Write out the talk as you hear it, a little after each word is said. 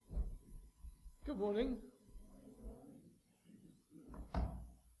Good morning.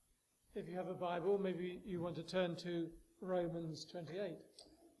 If you have a Bible, maybe you want to turn to Romans 28.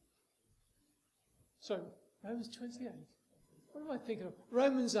 So, Romans 28. What am I thinking of?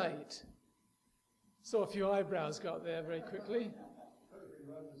 Romans 8. Saw a few eyebrows go up there very quickly.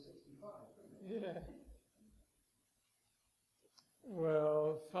 Yeah.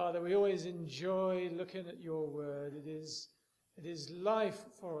 Well, Father, we always enjoy looking at your word. It is life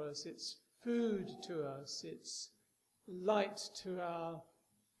for us. It's food to us. It's light to our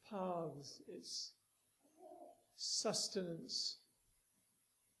paths. It's sustenance.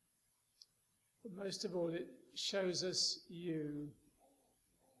 But most of all, it shows us you.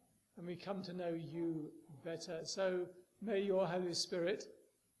 And we come to know you better. So may your Holy Spirit,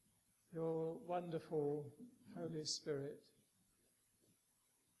 your wonderful Holy Spirit,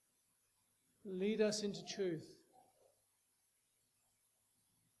 lead us into truth.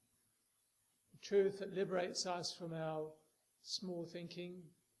 Truth that liberates us from our small thinking,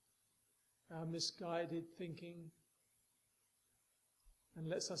 our misguided thinking, and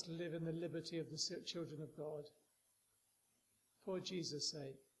lets us live in the liberty of the children of God. For Jesus'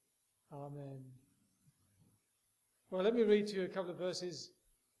 sake. Amen. Well, let me read to you a couple of verses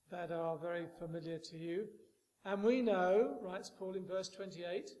that are very familiar to you. And we know, writes Paul in verse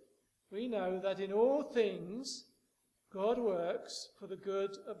 28, we know that in all things God works for the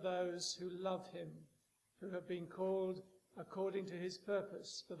good of those who love him, who have been called according to his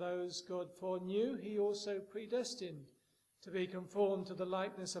purpose. For those God foreknew, he also predestined to be conformed to the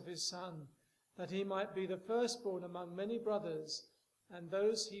likeness of his Son, that he might be the firstborn among many brothers. And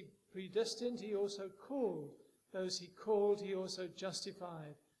those he predestined, he also called. Those he called, he also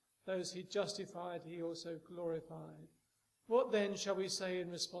justified. Those he justified, he also glorified. What then shall we say in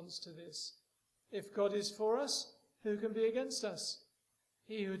response to this? If God is for us, who can be against us?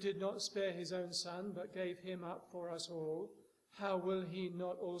 He who did not spare his own Son, but gave him up for us all, how will he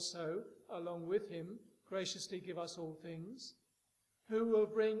not also, along with him, graciously give us all things? Who will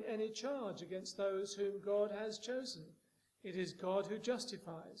bring any charge against those whom God has chosen? It is God who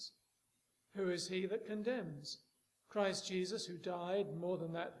justifies. Who is he that condemns? Christ Jesus, who died, more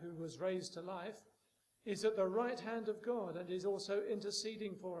than that, who was raised to life, is at the right hand of God and is also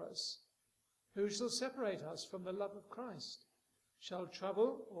interceding for us. Who shall separate us from the love of Christ? Shall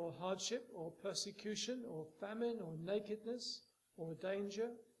trouble or hardship or persecution or famine or nakedness or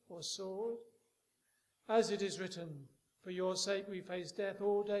danger or sword? As it is written, for your sake we face death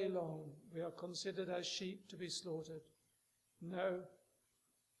all day long. We are considered as sheep to be slaughtered. No,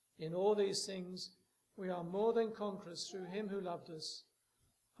 in all these things we are more than conquerors through him who loved us.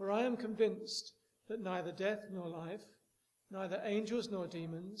 For I am convinced that neither death nor life, neither angels nor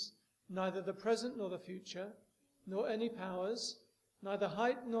demons, neither the present nor the future, nor any powers, neither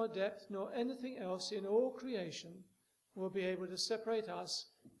height nor depth, nor anything else in all creation will be able to separate us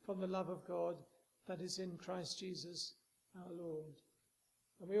from the love of God that is in Christ Jesus our Lord.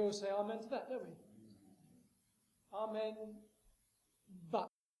 And we all say amen to that, don't we? Amen. But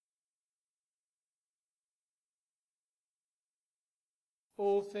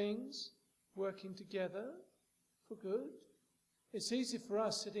all things working together for good. It's easy for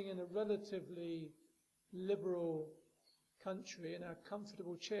us sitting in a relatively liberal country in our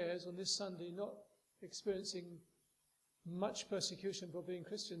comfortable chairs on this Sunday, not experiencing much persecution for being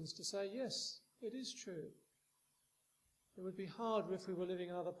Christians, to say, yes, it is true. It would be harder if we were living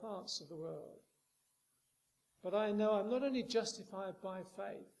in other parts of the world. But I know I'm not only justified by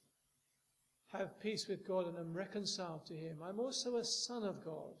faith, have peace with God and am reconciled to him, I'm also a son of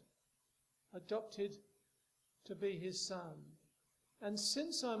God, adopted to be his son. And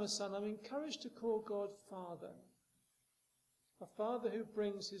since I'm a son, I'm encouraged to call God Father. A father who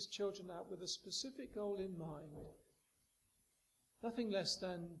brings his children up with a specific goal in mind. Nothing less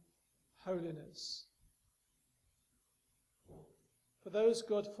than holiness. For those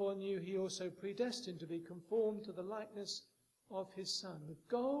God foreknew, he also predestined to be conformed to the likeness of his Son. The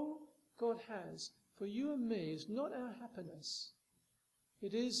goal God has for you and me is not our happiness.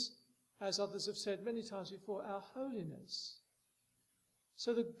 It is, as others have said many times before, our holiness.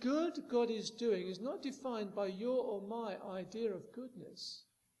 So the good God is doing is not defined by your or my idea of goodness,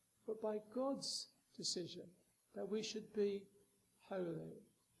 but by God's decision that we should be holy.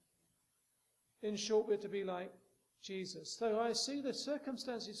 In short, we're to be like Jesus. So I see the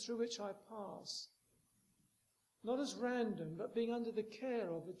circumstances through which I pass, not as random, but being under the care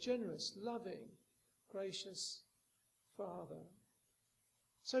of a generous, loving, gracious Father.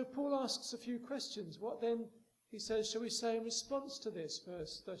 So Paul asks a few questions. What then, he says, shall we say in response to this,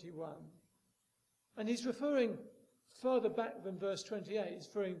 verse 31? And he's referring further back than verse 28. He's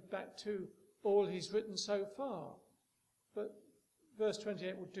referring back to all he's written so far. But verse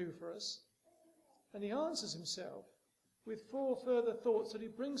 28 will do for us. And he answers himself with 4 further thoughts that he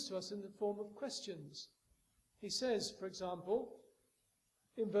brings to us in the form of questions. He says, for example,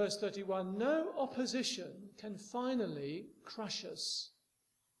 in verse 31, no opposition can finally crush us.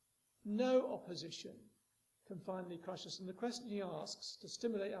 No opposition can finally crush us. And the question he asks to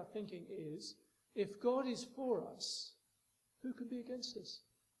stimulate our thinking is, if God is for us, who can be against us?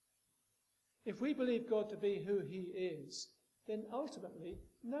 If we believe God to be who he is, then ultimately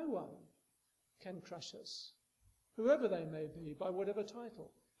no one can crush us, whoever they may be, by whatever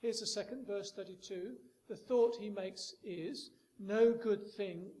title. Here's the second, verse 32. The thought he makes is, no good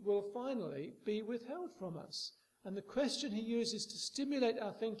thing will finally be withheld from us. And the question he uses to stimulate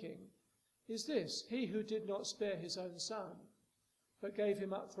our thinking is this: he who did not spare his own son, but gave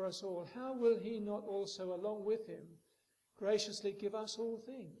him up for us all, how will he not also along with him graciously give us all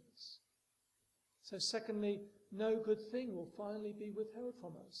things? So secondly, no good thing will finally be withheld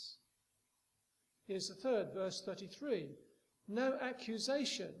from us. Here's the third, verse 33. No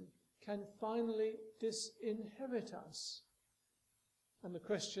accusation can finally disinherit us. And the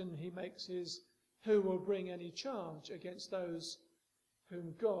question he makes is, who will bring any charge against those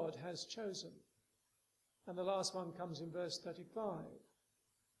whom God has chosen? And the last one comes in verse 35.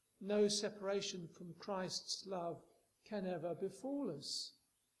 No separation from Christ's love can ever befall us.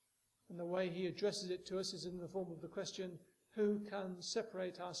 And the way he addresses it to us is in the form of the question, who can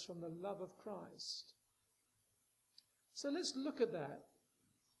separate us from the love of Christ? So let's look at that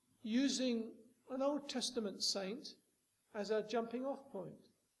using an Old Testament saint as our jumping off point.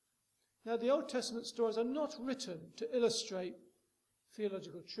 Now, the Old Testament stories are not written to illustrate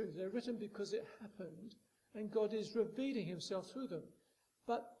theological truth. They're written because it happened and God is revealing himself through them.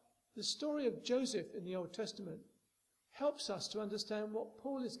 But the story of Joseph in the Old Testament helps us to understand what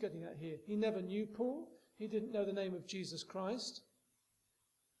Paul is getting at here. He never knew Paul. He didn't know the name of Jesus Christ.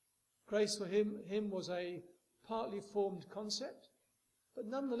 Grace for him was a partly formed concept, but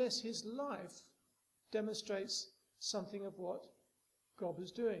nonetheless his life demonstrates something of what God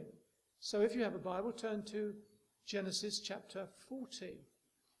was doing. So if you have a Bible, turn to Genesis chapter 40.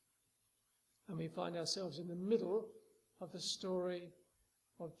 And we find ourselves in the middle of the story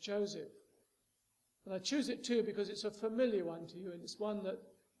of Joseph. And I choose it too because it's a familiar one to you, and it's one that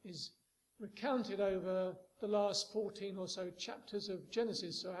is recounted over the last 14 or so chapters of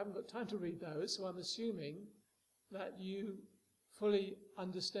Genesis, so I haven't got time to read those, so I'm assuming that you fully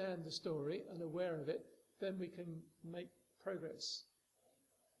understand the story and aware of it, then we can make progress.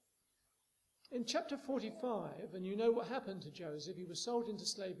 In chapter 45, and you know what happened to Joseph, he was sold into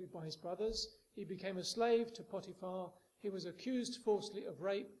slavery by his brothers, he became a slave to Potiphar, he was accused falsely of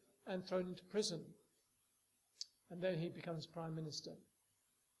rape and thrown into prison. And then he becomes prime minister.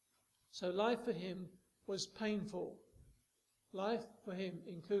 So life for him was painful. Life for him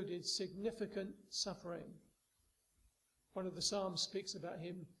included significant suffering. One of the Psalms speaks about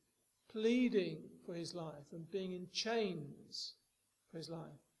him pleading for his life and being in chains for his life.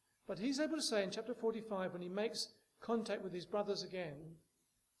 But he's able to say in chapter 45, when he makes contact with his brothers again,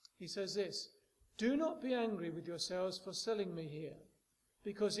 he says this: do not be angry with yourselves for selling me here,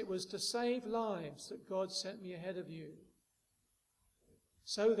 because it was to save lives that God sent me ahead of you.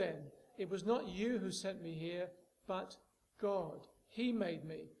 So then, it was not you who sent me here, but God. He made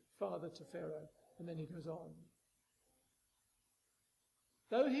me father to Pharaoh. And then he goes on.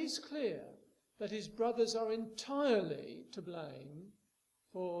 Though he's clear that his brothers are entirely to blame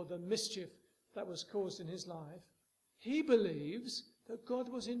for the mischief that was caused in his life, he believes that God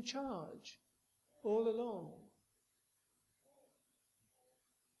was in charge all along.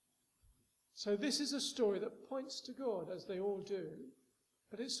 So this is a story that points to God, as they all do,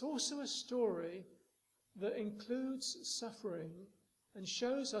 but it's also a story that includes suffering and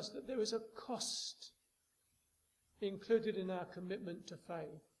shows us that there is a cost included in our commitment to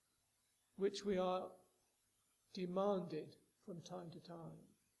faith, which we are demanded from time to time.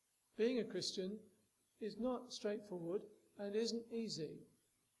 Being a Christian is not straightforward and isn't easy.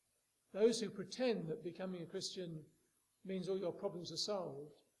 Those who pretend that becoming a Christian means all your problems are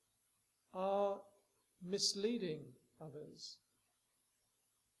solved are misleading others.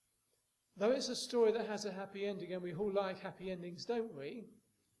 Though it's a story that has a happy ending, and we all like happy endings, don't we?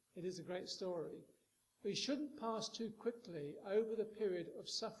 It is a great story. We shouldn't pass too quickly over the period of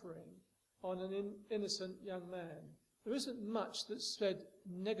suffering on an innocent young man. There isn't much that's said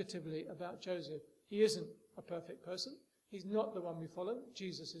negatively about Joseph. He isn't a perfect person. He's not the one we follow.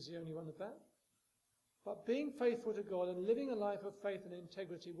 Jesus is the only one of that. But being faithful to God and living a life of faith and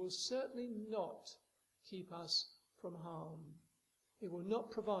integrity will certainly not keep us from harm. It will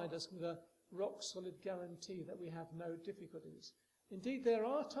not provide us with a rock-solid guarantee that we have no difficulties. Indeed, there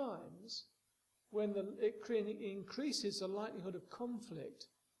are times when it increases the likelihood of conflict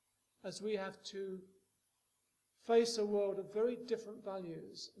as we have to face a world of very different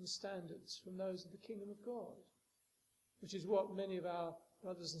values and standards from those of the kingdom of God, which is what many of our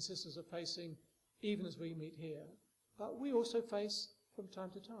brothers and sisters are facing even as we meet here. But we also face from time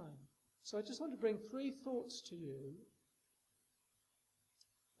to time. So I just want to bring 3 thoughts to you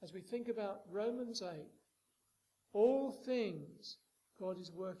as we think about Romans 8. All things God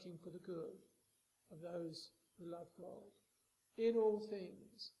is working for the good of those who love God. In all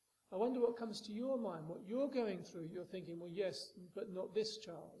things. I wonder what comes to your mind, what you're going through. You're thinking, well, yes, but not this,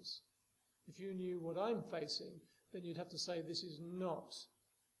 Charles. If you knew what I'm facing, then you'd have to say this is not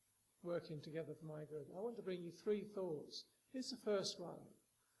working together for my good. I want to bring you 3 thoughts. Here's the first one.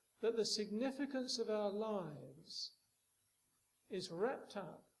 That the significance of our lives is wrapped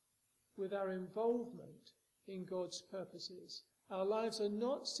up with our involvement in God's purposes. Our lives are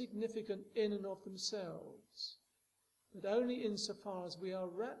not significant in and of themselves, but only insofar as we are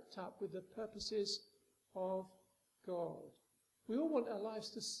wrapped up with the purposes of God. We all want our lives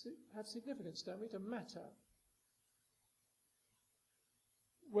to have significance, don't we? To matter.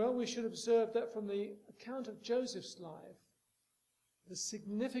 Well, we should observe that from the account of Joseph's life, the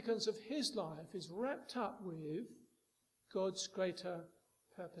significance of his life is wrapped up with God's greater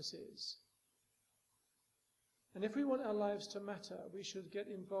purposes. And if we want our lives to matter, we should get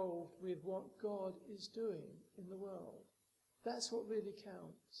involved with what God is doing in the world. That's what really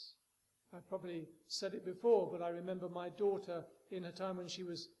counts. I've probably said it before, but I remember my daughter, in a time when she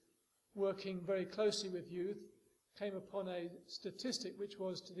was working very closely with youth, came upon a statistic which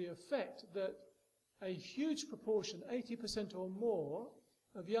was to the effect that a huge proportion, 80% or more,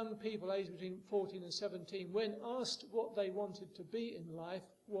 of young people aged between 14 and 17, when asked what they wanted to be in life,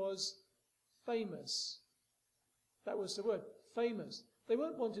 was famous. That was the word, famous. They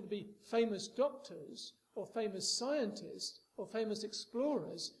weren't wanting to be famous doctors or famous scientists or famous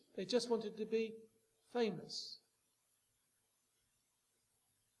explorers. They just wanted to be famous.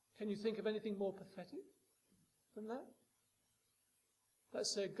 Can you think of anything more pathetic than that?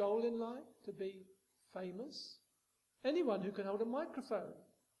 That's their goal in life, to be famous. Anyone who can hold a microphone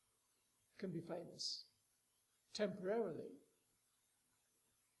can be famous, temporarily.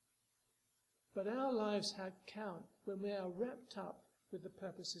 But our lives count when we are wrapped up with the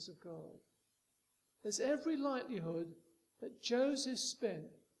purposes of God. There's every likelihood that Joseph spent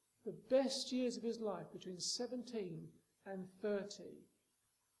the best years of his life between 17 and 30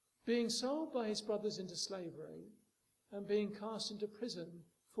 being sold by his brothers into slavery and being cast into prison,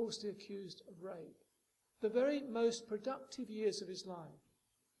 falsely accused of rape. The very most productive years of his life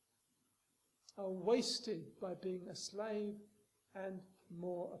are wasted by being a slave and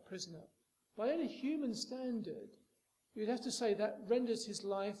more a prisoner. By any human standard, you'd have to say that renders his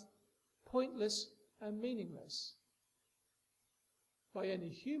life pointless and meaningless. By any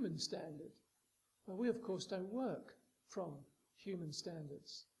human standard. Well, we of course don't work from human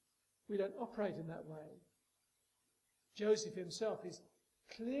standards. We don't operate in that way. Joseph himself is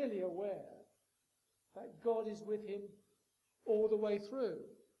clearly aware that God is with him all the way through.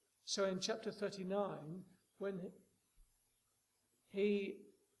 So in chapter 39, when he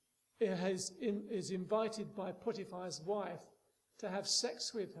is invited by Potiphar's wife to have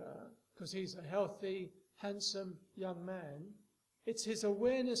sex with her, because he's a healthy, handsome young man, it's his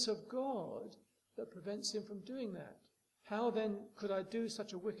awareness of God that prevents him from doing that. How then could I do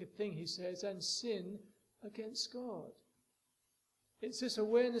such a wicked thing, he says, and sin against God? It's this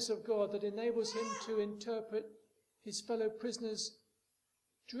awareness of God that enables him to interpret his fellow prisoners'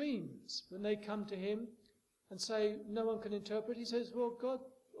 dreams. When they come to him and say, no one can interpret, he says, well, God,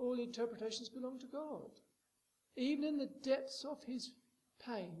 all interpretations belong to God. Even in the depths of his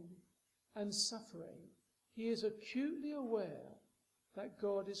pain and suffering, he is acutely aware that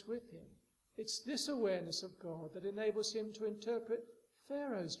God is with him. It's this awareness of God that enables him to interpret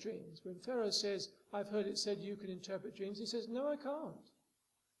Pharaoh's dreams. When Pharaoh says, I've heard it said you can interpret dreams, he says, no, I can't.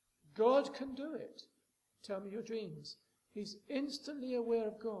 God can do it. Tell me your dreams. He's instantly aware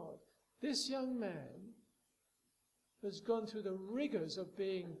of God. This young man has gone through the rigors of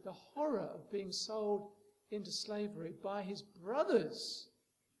the horror of being sold into slavery by his brothers,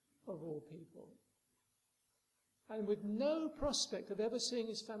 of all people. And with no prospect of ever seeing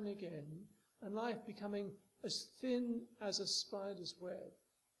his family again, and life becoming as thin as a spider's web,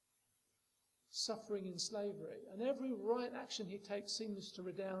 suffering in slavery. And every right action he takes seems to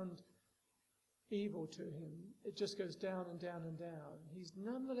redound evil to him. It just goes down and down and down. He's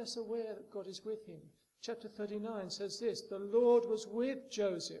nonetheless aware that God is with him. Chapter 39 says this, the Lord was with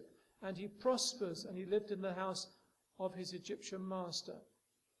Joseph and he prospers, and he lived in the house of his Egyptian master.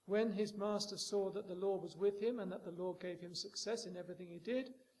 When his master saw that the Lord was with him and that the Lord gave him success in everything he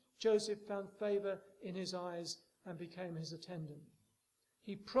did, Joseph found favor in his eyes and became his attendant.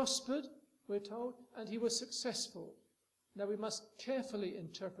 He prospered, we're told, and he was successful. Now we must carefully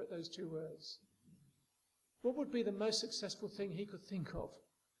interpret those two words. What would be the most successful thing he could think of?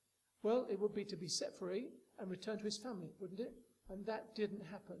 Well, it would be to be set free and return to his family, wouldn't it? And that didn't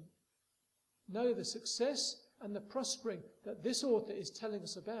happen. No, the success and the prospering that this author is telling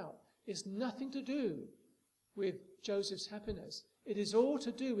us about is nothing to do with Joseph's happiness. It is all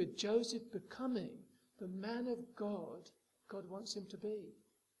to do with Joseph becoming the man of God God wants him to be.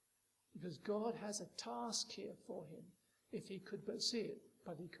 Because God has a task here for him, if he could but see it,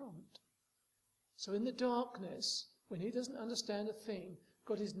 but he can't. So in the darkness, when he doesn't understand a thing,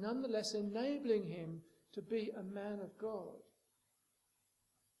 God is nonetheless enabling him to be a man of God.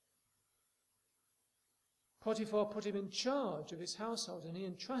 Potiphar put him in charge of his household, and he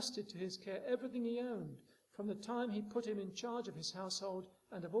entrusted to his care everything he owned. From the time he put him in charge of his household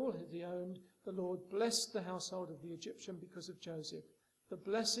and of all that he owned, the Lord blessed the household of the Egyptian because of Joseph. The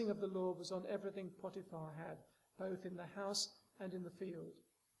blessing of the Lord was on everything Potiphar had, both in the house and in the field.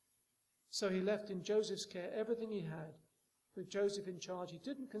 So he left in Joseph's care everything he had. With Joseph in charge, he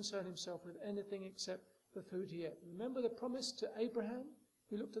didn't concern himself with anything except the food he ate. Remember the promise to Abraham?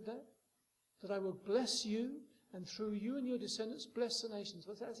 We looked at that. That I will bless you, and through you and your descendants bless the nations.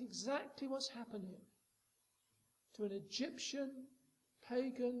 Well, that's exactly what's happening to an Egyptian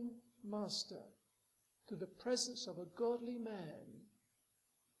pagan master, to the presence of a godly man.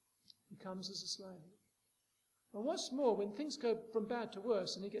 He comes as a slave. And what's more, when things go from bad to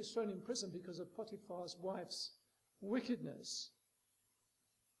worse and he gets thrown in prison because of Potiphar's wife's wickedness,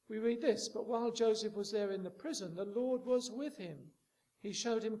 we read this: but while Joseph was there in the prison, the Lord was with him. He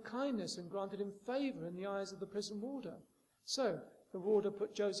showed him kindness and granted him favor in the eyes of the prison warder. So the warder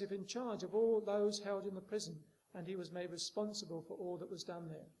put Joseph in charge of all those held in the prison, and he was made responsible for all that was done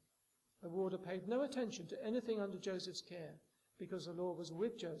there. The warder paid no attention to anything under Joseph's care, because the Lord was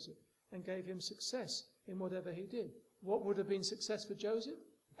with Joseph and gave him success in whatever he did. What would have been success for Joseph?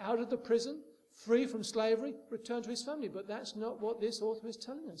 Out of the prison, free from slavery, return to his family. But that's not what this author is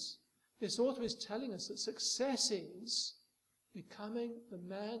telling us. This author is telling us that success is becoming the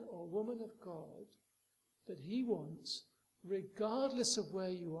man or woman of God that he wants, regardless of where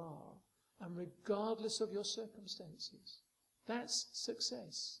you are and regardless of your circumstances. That's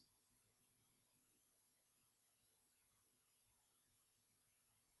success.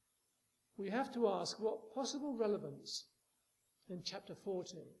 We have to ask, what possible relevance in chapter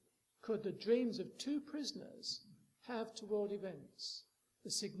 14 could the dreams of two prisoners have to world events? The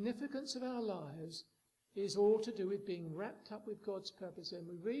significance of our lives is all to do with being wrapped up with God's purpose. And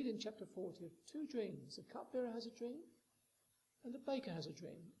we read in chapter 40 of two dreams. The cupbearer has a dream and the baker has a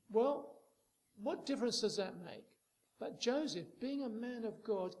dream. Well, what difference does that make? But Joseph, being a man of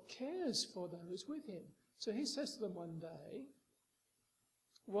God, cares for those with him. So he says to them one day,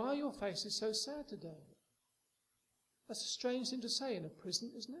 why are your faces so sad today? That's a strange thing to say in a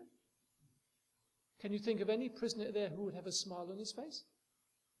prison, isn't it? Can you think of any prisoner there who would have a smile on his face?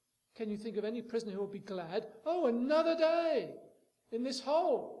 Can you think of any prisoner who would be glad? Oh, another day in this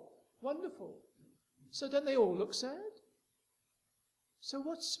hole. Wonderful. So don't they all look sad? So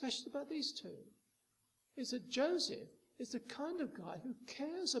what's special about these two? Is that Joseph is the kind of guy who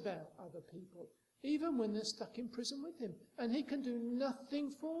cares about other people, even when they're stuck in prison with him, and he can do nothing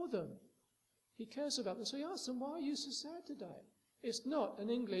for them. He cares about them. So he asks them, why are you so sad today? It's not an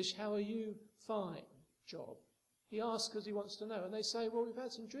English, how are you, fine job. He asks because he wants to know. And they say, well, we've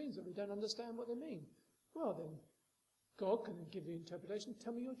had some dreams that we don't understand what they mean. Well, then, God can give the interpretation.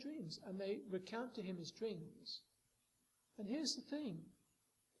 Tell me your dreams. And they recount to him his dreams. And here's the thing.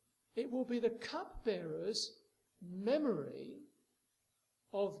 It will be the cupbearer's memory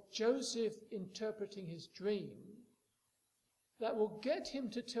of Joseph interpreting his dream that will get him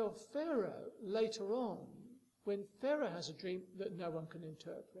to tell Pharaoh later on, when Pharaoh has a dream that no one can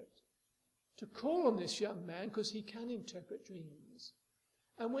interpret, to call on this young man because he can interpret dreams.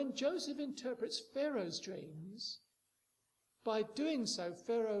 And when Joseph interprets Pharaoh's dreams, by doing so,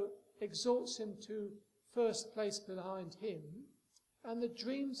 Pharaoh exalts him to first place behind him, and the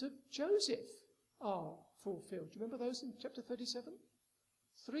dreams of Joseph are fulfilled. Do you remember those in chapter 37?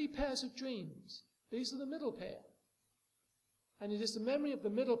 3 pairs of dreams. These are the middle pair. And it is the memory of the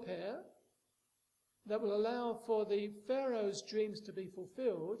middle pair that will allow for the Pharaoh's dreams to be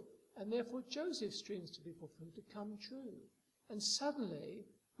fulfilled, and therefore Joseph's dreams to be fulfilled, to come true. And suddenly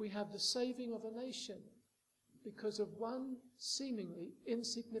we have the saving of a nation. because of one seemingly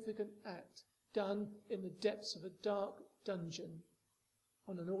insignificant act done in the depths of a dark dungeon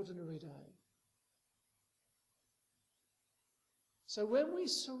on an ordinary day. So when we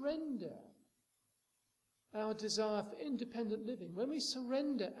surrender our desire for independent living, when we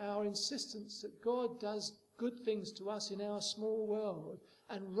surrender our insistence that God does good things to us in our small world,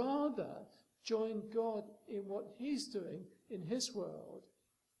 and rather join God in what he's doing in his world,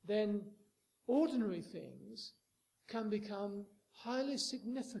 then ordinary things can become highly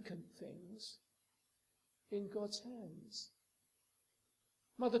significant things in God's hands.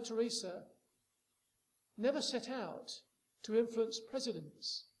 Mother Teresa never set out to influence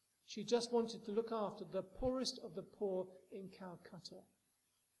presidents. She just wanted to look after the poorest of the poor in Calcutta.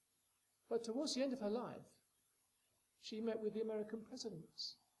 But towards the end of her life, she met with the American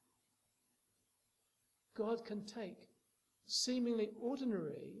presidents. God can take seemingly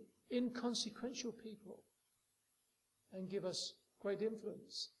ordinary, inconsequential people and give us great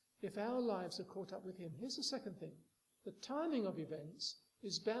influence if our lives are caught up with him. Here's the second thing. The timing of events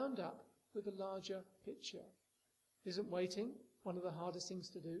is bound up with the larger picture. Isn't waiting one of the hardest things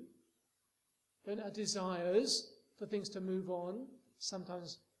to do? Don't our desires for things to move on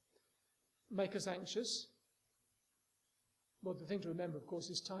sometimes make us anxious? Well, the thing to remember, of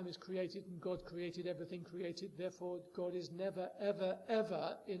course, is time is created and God created everything created. Therefore, God is never, ever,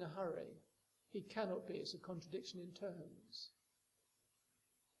 ever in a hurry. He cannot be. It's a contradiction in terms.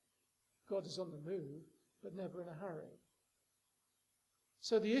 God is on the move, but never in a hurry.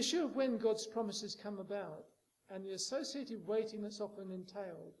 So the issue of when God's promises come about and the associated waiting that's often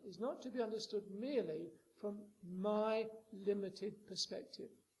entailed is not to be understood merely from my limited perspective.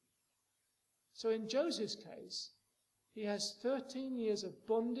 So in Joseph's case, he has 13 years of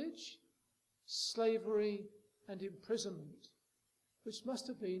bondage, slavery, and imprisonment, which must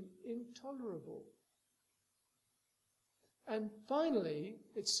have been intolerable. And finally,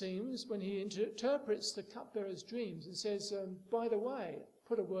 it seems, when he interprets the cupbearer's dreams and says, by the way,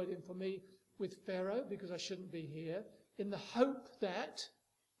 put a word in for me with Pharaoh, because I shouldn't be here, in the hope that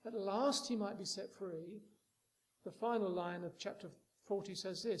at last he might be set free, the final line of chapter 40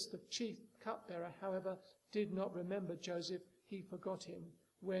 says this: the chief cupbearer, however, did not remember Joseph. He forgot him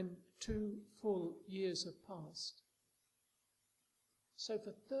when 2 full years have passed. So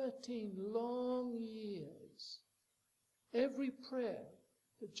for 13 long years, every prayer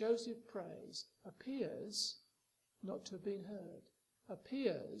that Joseph prays appears not to have been heard,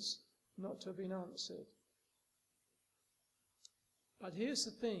 appears not to have been answered. But here's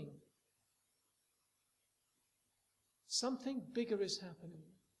the thing. Something bigger is happening.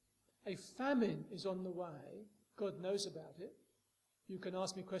 A famine is on the way. God knows about it. You can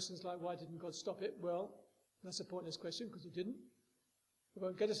ask me questions like, why didn't God stop it? Well, that's a pointless question because he didn't. It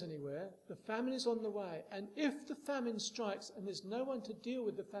won't get us anywhere. The famine is on the way. And if the famine strikes and there's no one to deal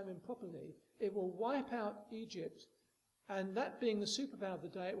with the famine properly, it will wipe out Egypt. And that being the superpower of the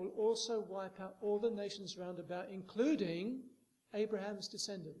day, it will also wipe out all the nations round about, including Abraham's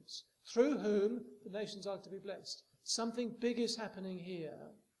descendants, through whom the nations are to be blessed. Something big is happening here,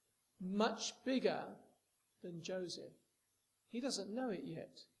 much bigger than Joseph. He doesn't know it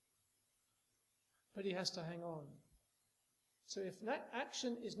yet, but he has to hang on. So if that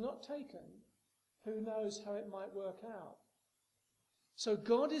action is not taken, who knows how it might work out? So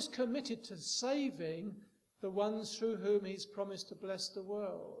God is committed to saving the ones through whom he's promised to bless the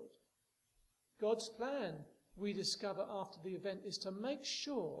world. God's plan, we discover after the event, is to make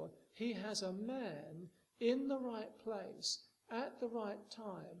sure he has a man in the right place at the right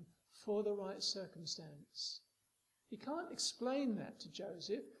time for the right circumstance. He can't explain that to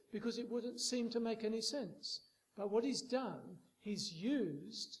Joseph because it wouldn't seem to make any sense. But what he's done, he's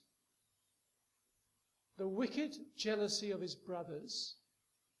used the wicked jealousy of his brothers,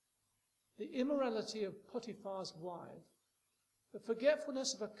 the immorality of Potiphar's wife, the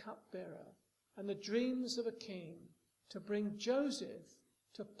forgetfulness of a cupbearer, and the dreams of a king to bring Joseph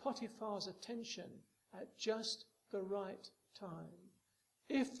to Potiphar's attention at just the right time.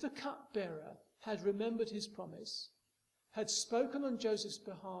 If the cupbearer had remembered his promise, had spoken on Joseph's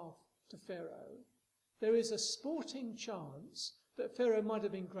behalf to Pharaoh, there is a sporting chance that Pharaoh might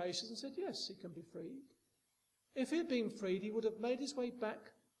have been gracious and said, yes, he can be freed. If he had been freed, he would have made his way back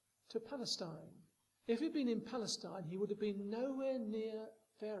to Palestine. If he'd been in Palestine, he would have been nowhere near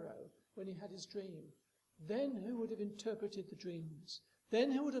Pharaoh when he had his dream. Then who would have interpreted the dreams?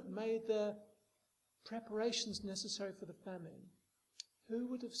 Then who would have made the preparations necessary for the famine? Who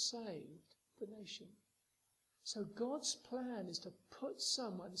would have saved the nation? So God's plan is to put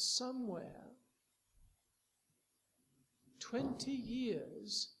someone somewhere 20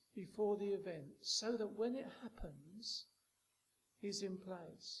 years before the event, so that when it happens, he's in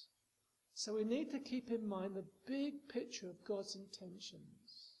place. So we need to keep in mind the big picture of God's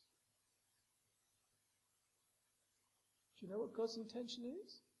intentions. Do you know what God's intention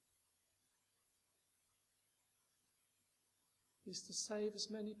is? Is to save as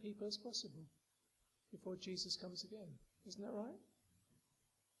many people as possible before Jesus comes again. Isn't that right?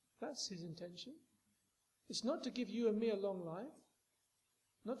 That's his intention. It's not to give you and me a long life,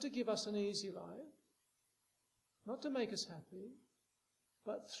 not to give us an easy life, not to make us happy,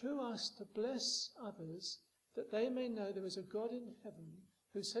 but through us to bless others, that they may know there is a God in heaven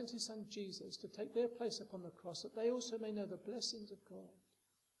who sent his son Jesus to take their place upon the cross, that they also may know the blessings of God.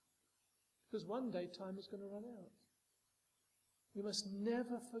 Because one day time is going to run out. We must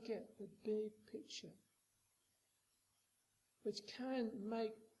never forget the big picture, which can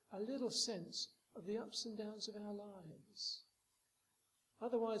make a little sense of the ups and downs of our lives.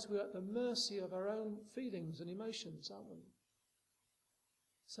 Otherwise, we're at the mercy of our own feelings and emotions, aren't we?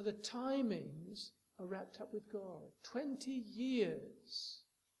 So the timings are wrapped up with God. 20 years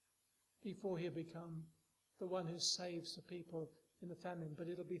before he'll become the one who saves the people in the famine. But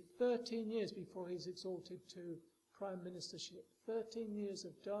it'll be 13 years before he's exalted to prime ministership. 13 years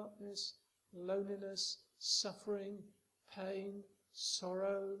of darkness, loneliness, suffering, pain,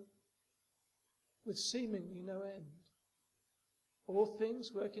 sorrow, with seemingly no end. All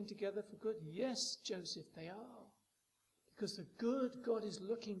things working together for good? Yes, Joseph, they are. Because the good God is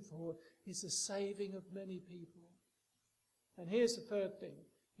looking for is the saving of many people. And here's the third thing.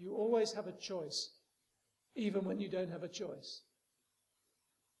 You always have a choice, even when you don't have a choice.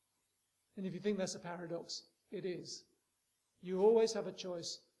 And if you think that's a paradox, it is. You always have a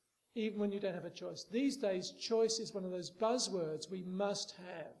choice, even when you don't have a choice. These days, choice is one of those buzzwords we must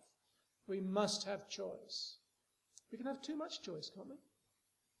have. We must have choice. We can have too much choice, can't we?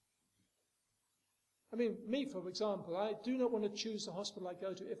 I mean, me, for example, I do not want to choose the hospital I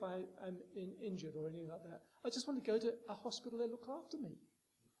go to if I am injured or anything like that. I just want to go to a hospital that look after me.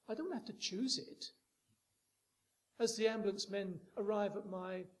 I don't have to choose it. As the ambulance men arrive at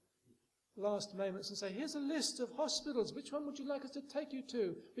my last moments and say, here's a list of hospitals. Which one would you like us to take you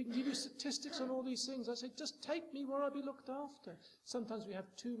to? We can give you statistics on all these things. I say, just take me where I'll be looked after. Sometimes we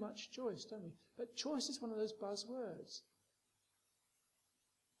have too much choice, don't we? But choice is one of those buzzwords.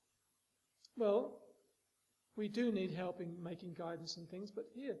 Well, we do need help in making guidance and things, but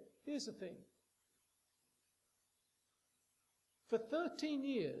here's the thing. For 13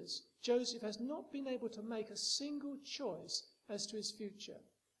 years, Joseph has not been able to make a single choice as to his future.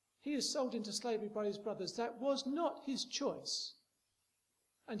 He is sold into slavery by his brothers. That was not his choice,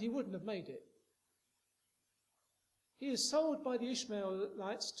 and he wouldn't have made it. He is sold by the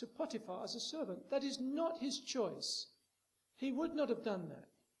Ishmaelites to Potiphar as a servant. That is not his choice. He would not have done that.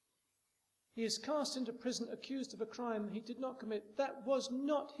 He is cast into prison accused of a crime he did not commit. That was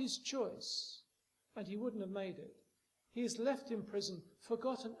not his choice, and he wouldn't have made it. He is left in prison,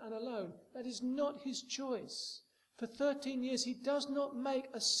 forgotten and alone. That is not his choice. For 13 years, he does not make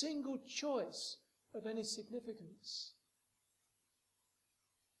a single choice of any significance.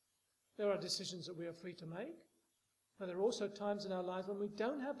 There are decisions that we are free to make, but there are also times in our lives when we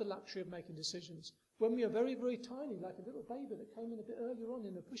don't have the luxury of making decisions, when we are very, very tiny, like a little baby that came in a bit earlier on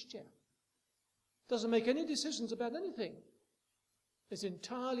in a pushchair. Doesn't make any decisions about anything. Is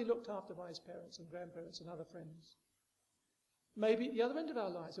entirely looked after by his parents and grandparents and other friends. Maybe at the other end of our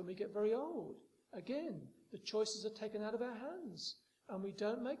lives, when we get very old, again, the choices are taken out of our hands and we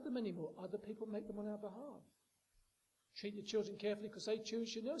don't make them anymore. Other people make them on our behalf. Treat your children carefully because they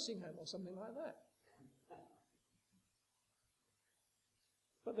choose your nursing home or something like that.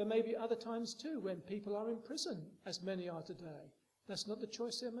 But there may be other times too when people are in prison, as many are today. That's not the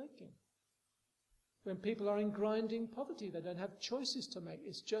choice they're making. When people are in grinding poverty, they don't have choices to make.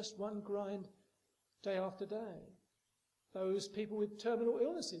 It's just one grind day after day. Those people with terminal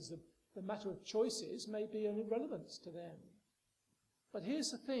illnesses, the matter of choices may be an irrelevance to them. But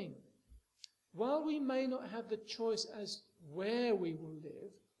here's the thing. While we may not have the choice as where we will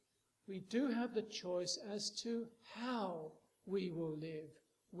live, we do have the choice as to how we will live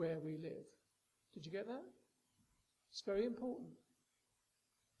where we live. Did you get that? It's very important.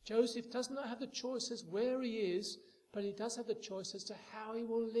 Joseph does not have the choice as where he is, but he does have the choice as to how he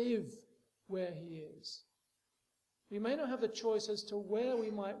will live where he is. We may not have the choice as to where we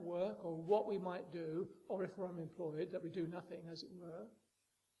might work or what we might do, or if we're unemployed, that we do nothing, as it were.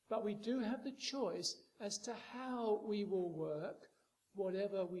 But we do have the choice as to how we will work,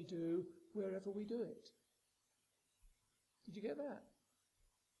 whatever we do, wherever we do it. Did you get that?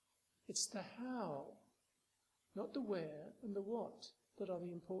 It's the how, not the where and the what, that are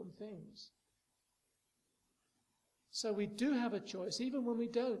the important things. So we do have a choice, even when we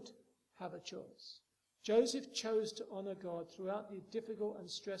don't have a choice. Joseph chose to honor God throughout the difficult and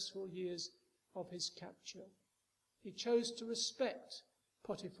stressful years of his capture. He chose to respect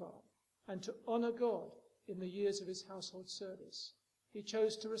Potiphar and to honor God in the years of his household service. He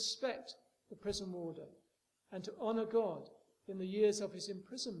chose to respect the prison warder and to honor God in the years of his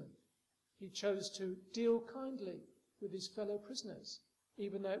imprisonment. He chose to deal kindly with his fellow prisoners,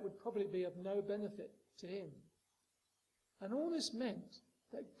 even though it would probably be of no benefit to him. And all this meant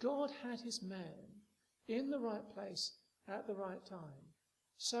that God had his man in the right place at the right time,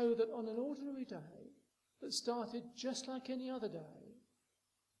 so that on an ordinary day that started just like any other day,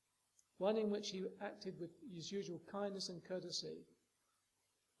 one in which he acted with his usual kindness and courtesy,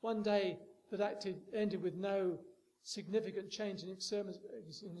 one day that ended with no significant change in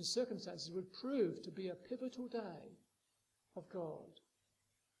his circumstances, would prove to be a pivotal day of God.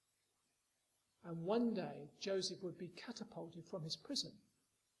 And one day Joseph would be catapulted from his prison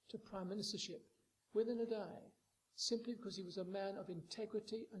to prime ministership within a day, simply because he was a man of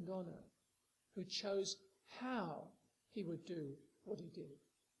integrity and honor who chose how he would do what he did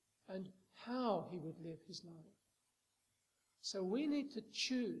and how he would live his life. So we need to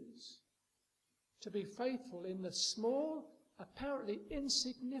choose to be faithful in the small, apparently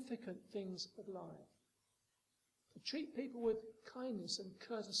insignificant things of life, to treat people with kindness and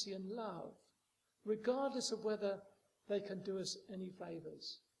courtesy and love, regardless of whether they can do us any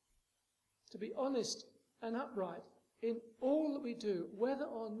favours, to be honest and upright in all that we do, whether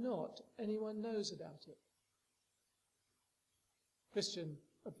or not anyone knows about it.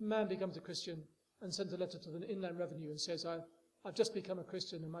 A man becomes a Christian and sends a letter to the Inland Revenue and says, I've just become a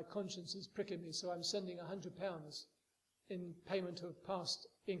Christian and my conscience is pricking me, so I'm sending £100 in payment of past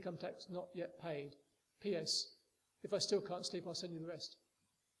income tax not yet paid. P.S. If I still can't sleep, I'll send you the rest.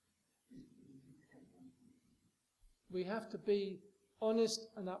 We have to be honest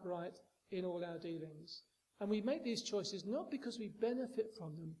and upright in all our dealings. And we make these choices not because we benefit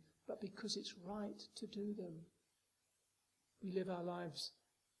from them, but because it's right to do them. We live our lives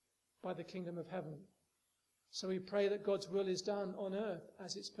by the kingdom of heaven. So we pray that God's will is done on earth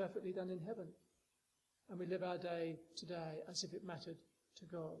as it's perfectly done in heaven. And we live our day today as if it mattered to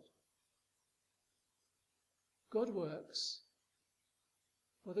God. God works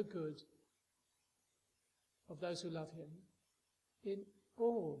for the good of those who love him in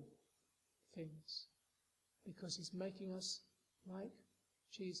all things, because he's making us like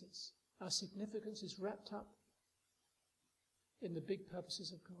Jesus. Our significance is wrapped up in the big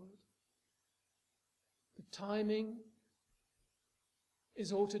purposes of God. The timing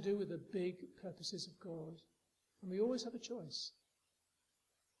is all to do with the big purposes of God. And we always have a choice,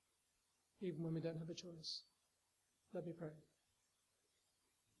 even when we don't have a choice. Let me pray.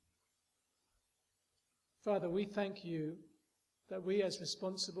 Father, we thank you that we as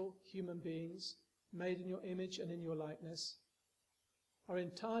responsible human beings, made in your image and in your likeness, are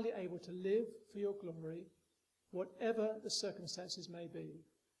entirely able to live for your glory, whatever the circumstances may be.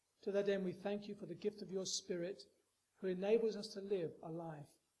 To that end, we thank you for the gift of your Spirit, who enables us to live a life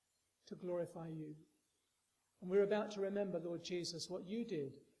to glorify you. And we're about to remember, Lord Jesus, what you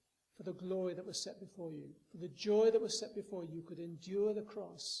did for the glory that was set before you, for the joy that was set before you, could endure the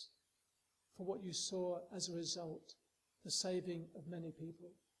cross for what you saw as a result, the saving of many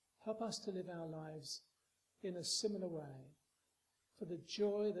people. Help us to live our lives in a similar way, for the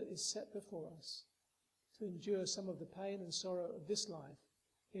joy that is set before us, to endure some of the pain and sorrow of this life,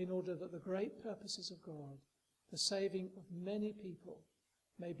 in order that the great purposes of God, the saving of many people,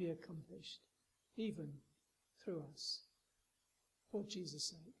 may be accomplished, even through us. For Jesus'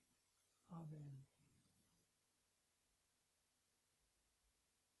 sake. Amen.